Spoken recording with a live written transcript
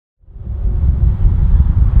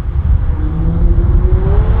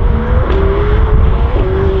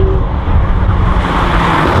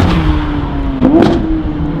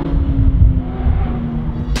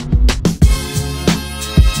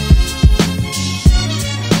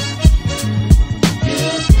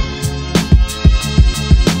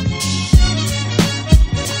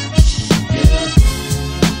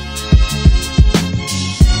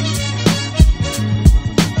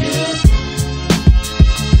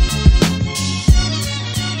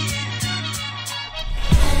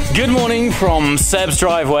Good morning from Seb's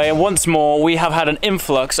driveway, and once more we have had an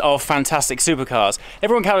influx of fantastic supercars.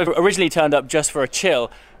 Everyone kind of originally turned up just for a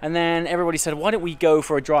chill, and then everybody said, why don't we go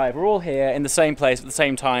for a drive? We're all here in the same place at the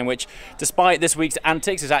same time, which despite this week's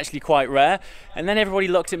antics is actually quite rare. And then everybody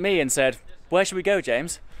looked at me and said, where should we go,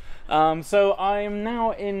 James? So I'm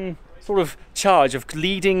now in sort of charge of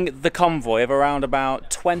leading the convoy of around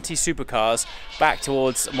about 20 supercars back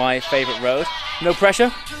towards my favourite road. No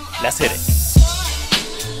pressure, let's hit it.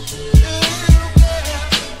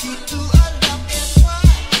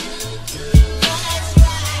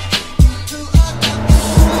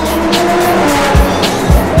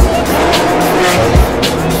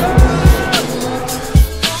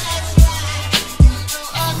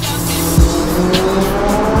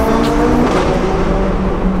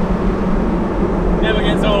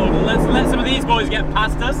 Get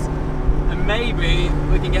past us, and maybe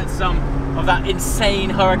we can get some of that insane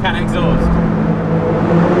Hurricane exhaust.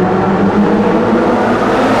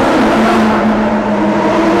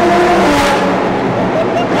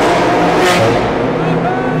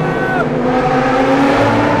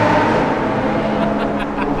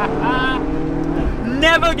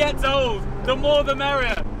 Never gets old. The more the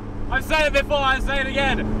merrier. I've said it before, I say it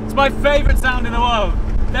again. It's my favourite sound in the world.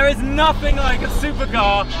 There is nothing like a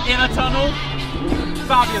supercar in a tunnel.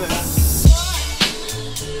 Fabulous.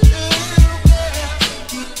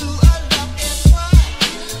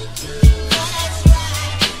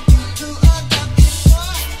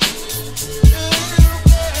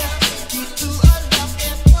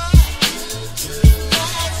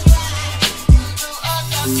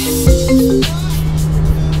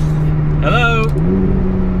 Hello.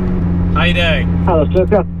 How you doing? Hello,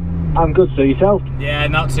 Supercar. I'm good, sir. Yourself? Yeah,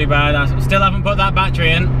 not too bad. I still haven't put that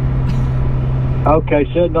battery in. Okay,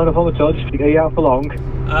 sir. Not a problem at all. Just are you out for long?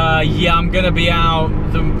 Yeah, I'm going to be out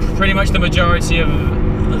pretty much the majority of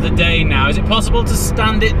the day now. Is it possible to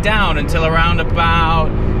stand it down until around about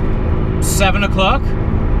 7 o'clock?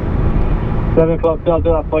 7 o'clock. I'll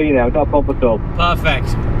do that for you now. Not a problem at all. Perfect.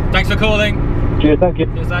 Thanks for calling. Cheers. Thank you.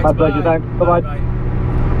 Cheers, thanks. My pleasure. Thanks. Bye bye.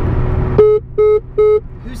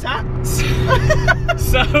 Who's that?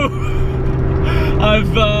 So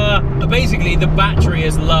I've basically the battery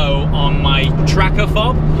is low on my tracker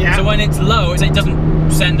fob. Yeah. So when it's low, it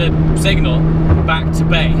doesn't send a signal back to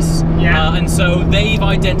base. Yeah. And so they've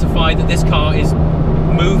identified that this car is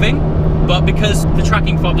moving, but because the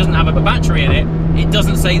tracking fob doesn't have a battery in it, it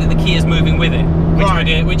doesn't say that the key is moving with it,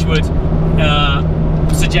 which would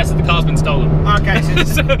suggest that the car's been stolen. Okay.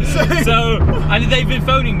 So and they've been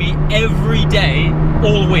phoning me every day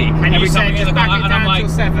all week. And every you time said just back it down till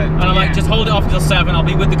 7. And I'm like, just hold it off until 7. I'll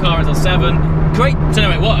be with the car until 7. Great to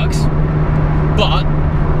know it works, but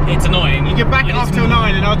it's annoying. You can back it off till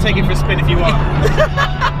 9, and I'll take it for a spin if you want.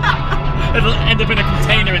 It'll end up in a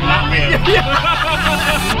container in Latvia.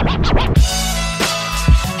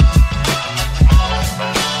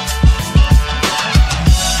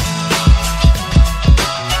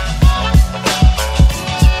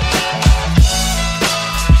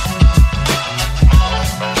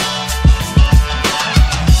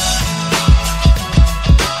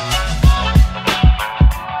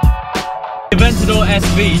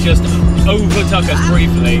 SV just overtook us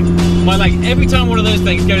briefly. Every time one of those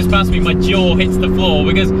things goes past me, my jaw hits the floor,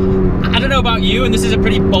 because I don't know about you, and this is a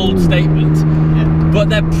pretty bold statement, but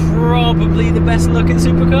they're probably the best looking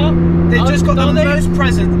supercar. They've just got the most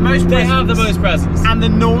presence. They have the most presence. And the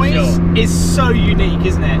noise is so unique,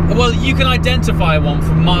 isn't it? Well, you can identify one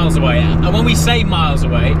from miles away. And when we say miles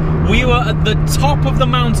away, we were at the top of the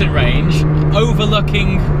mountain range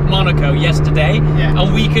overlooking Monaco yesterday,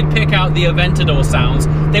 and we could pick out the Aventador sounds.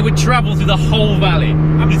 They would travel through the whole valley.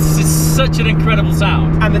 It's just such an incredible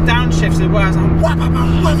sound. And the downshifts as well.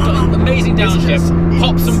 Amazing downshift.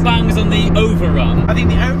 Pops and bangs on the overrun. I think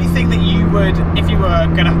the only thing that you would, if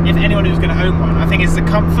anyone who's gonna own one, I think is the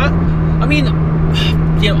comfort. I mean,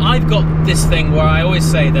 I've got this thing where I always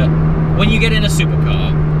say that when you get in a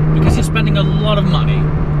supercar, because you're spending a lot of money,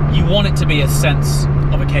 you want it to be a sense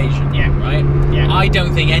of occasion, right? Yeah. I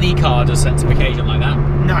don't think any car does sense of occasion like that.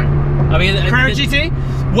 No. I mean, Carrera GT?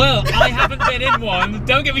 Well, I haven't been in one.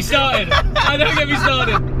 Don't get me started. Don't get me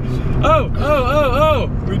started. Oh.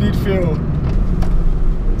 We need fuel.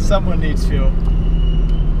 Someone needs fuel.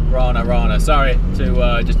 Rana. Sorry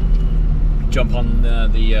to just jump on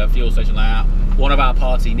the fuel station like that. One of our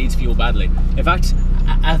party needs fuel badly. In fact,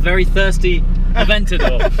 a very thirsty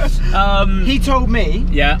Aventador. He told me.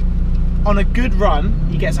 Yeah. On a good run,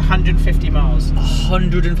 he gets 150 miles.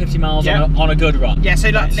 150 miles on a good run. Yeah, so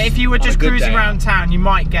like, if you were just cruising around town, you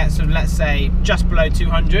might get let's say, just below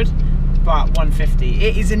 200. but 150.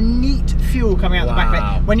 It is a neat fuel coming out the back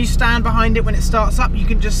of it. When you stand behind it, when it starts up, you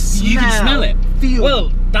can just smell it. Feel.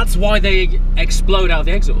 Well, that's why they explode out of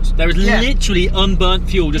the exhaust. There is literally unburnt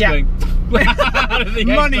fuel just going out of the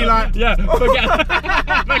money exhaust. like. Yeah,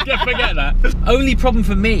 forget that. Only problem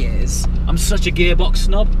for me is I'm such a gearbox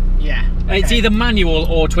snob. Yeah. Okay. It's either manual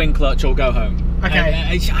or twin clutch or go home. Okay.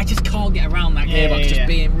 I just can't get around that gearbox just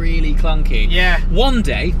being really clunky. Yeah. One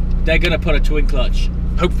day they're gonna put a twin clutch,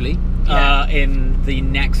 hopefully, in the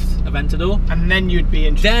next Aventador. And then you'd be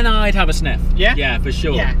interested. Then I'd have a sniff. Yeah? Yeah, for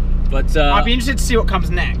sure. Yeah. But I'd be interested to see what comes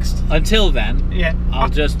next. Until then, I'll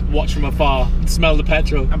just watch from afar, smell the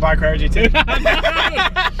petrol. And buy a Carrera GT.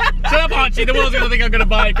 Shut up, Archie, the world's gonna think I'm gonna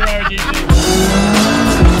buy a Carrera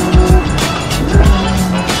GT.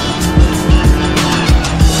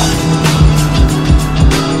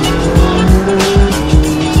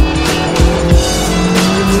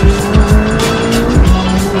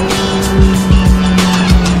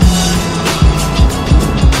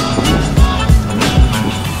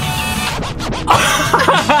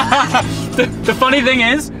 The funny thing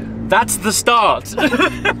is, that's the start.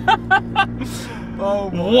 Oh,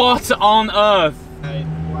 what on earth?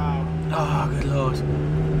 Wow. Oh, good lord.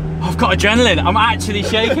 I've got adrenaline. I'm actually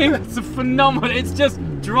shaking. It's phenomenal. It's just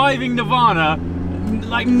driving Nirvana,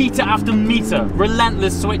 like meter after meter,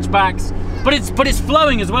 relentless switchbacks. But it's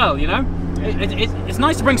flowing as well, you know. It's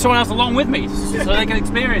nice to bring someone else along with me so they can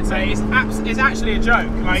experience it. It's actually a joke.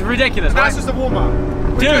 Like, it's ridiculous. That's just a warm up.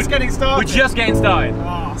 We're just getting started. We're just getting started.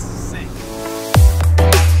 Oh, sick.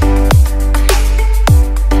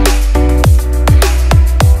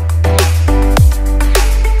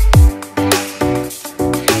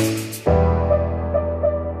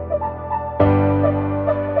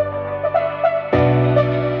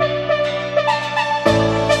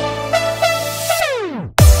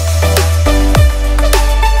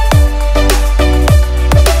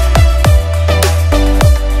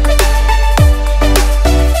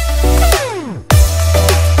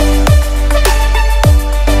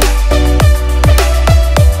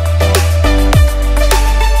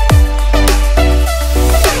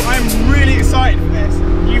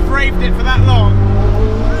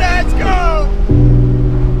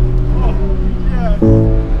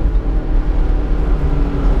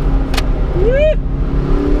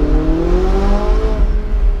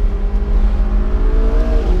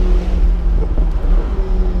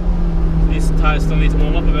 Still need to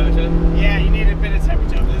warm up a bit, actually. Yeah, you need a bit of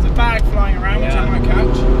temperature. There's a bag flying around, which I might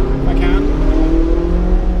catch if I can.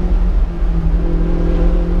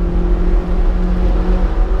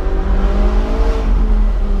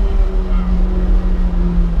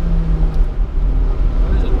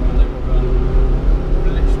 What is it?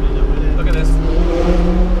 Look at this.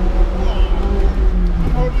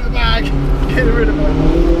 I'm holding the bag. Get rid of it.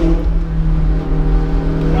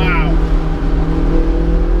 Wow.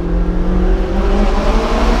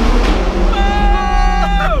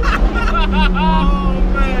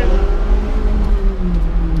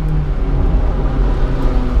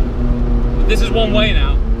 This is one way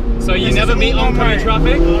now, so you never meet oncoming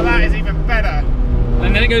traffic. Oh, that is even better.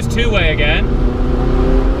 And then it goes two-way again.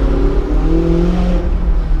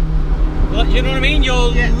 Well, you know what I mean?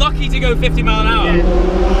 You're lucky to go 50 mile an hour. Yeah.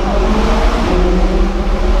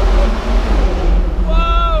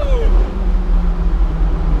 Whoa!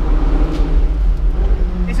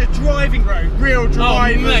 It's a driving road, real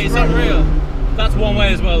driving road. Mate, it's unreal. That's one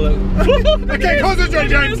way as well, look. Okay, concentrate,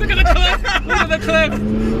 James. Look at the cliff. Look at the cliff.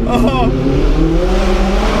 Oh.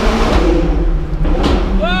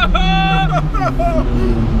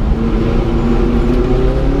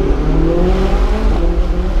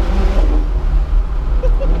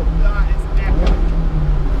 That is epic.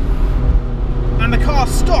 And the car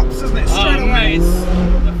stops, doesn't it? Straight away. Mate,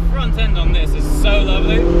 the front end on this is so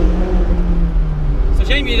lovely. It's a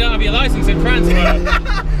shame you don't have your license in France,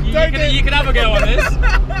 but you can have a go on this.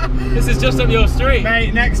 This is just up your street.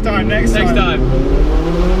 Mate, next time.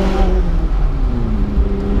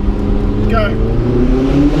 Go.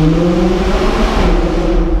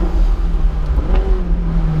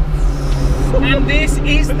 And this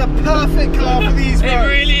is the perfect car for these roads. It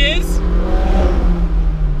really is.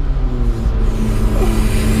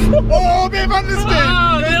 Oh, a bit of understeer.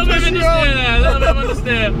 Oh, a little bit of understeer there. A little bit of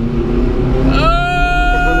understeer. Oh!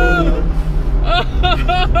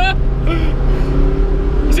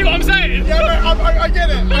 You see what I'm saying? Yeah, mate, I get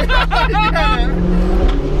it. I get it.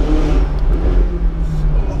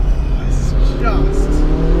 Oh, it's just...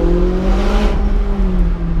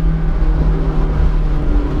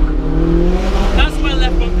 That's where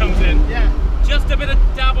left front comes in. Yeah. Just a bit of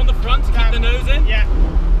dab on the front to keep the nose in. Yeah.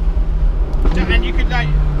 And you could like,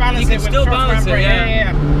 balance You it can with still throttle balance it, handbrake.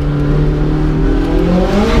 yeah.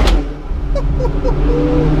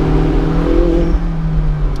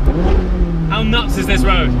 How nuts is this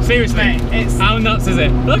road? Seriously, Mate, it's... how nuts is it?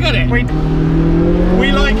 Look at it!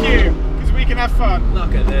 We like you, because we can have fun.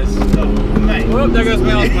 Look at this. Oh, mate. Whoop, there goes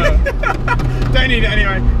my osmo. Don't need it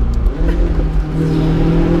anyway.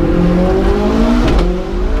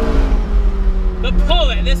 The pull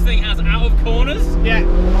that this thing has out of corners. Yeah.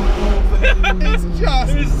 It's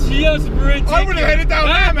just ridiculous. I would have headed down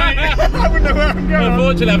there, mate. I wouldn't know where I'm going.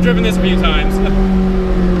 Unfortunately, I've driven this a few times.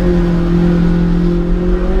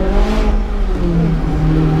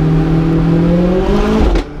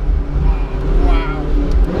 Wow.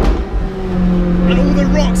 And all the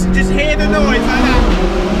rocks, just hear the noise like that.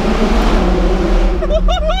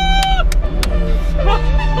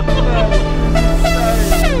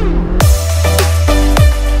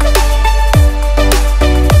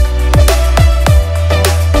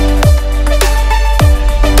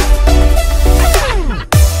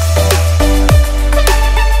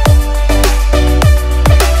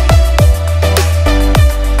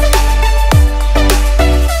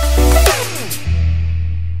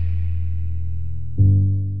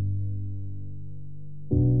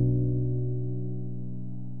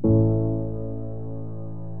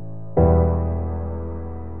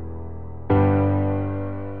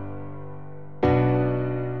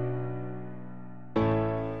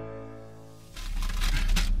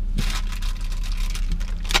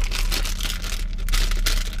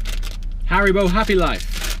 Haribo happy life.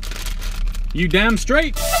 You damn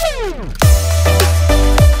straight.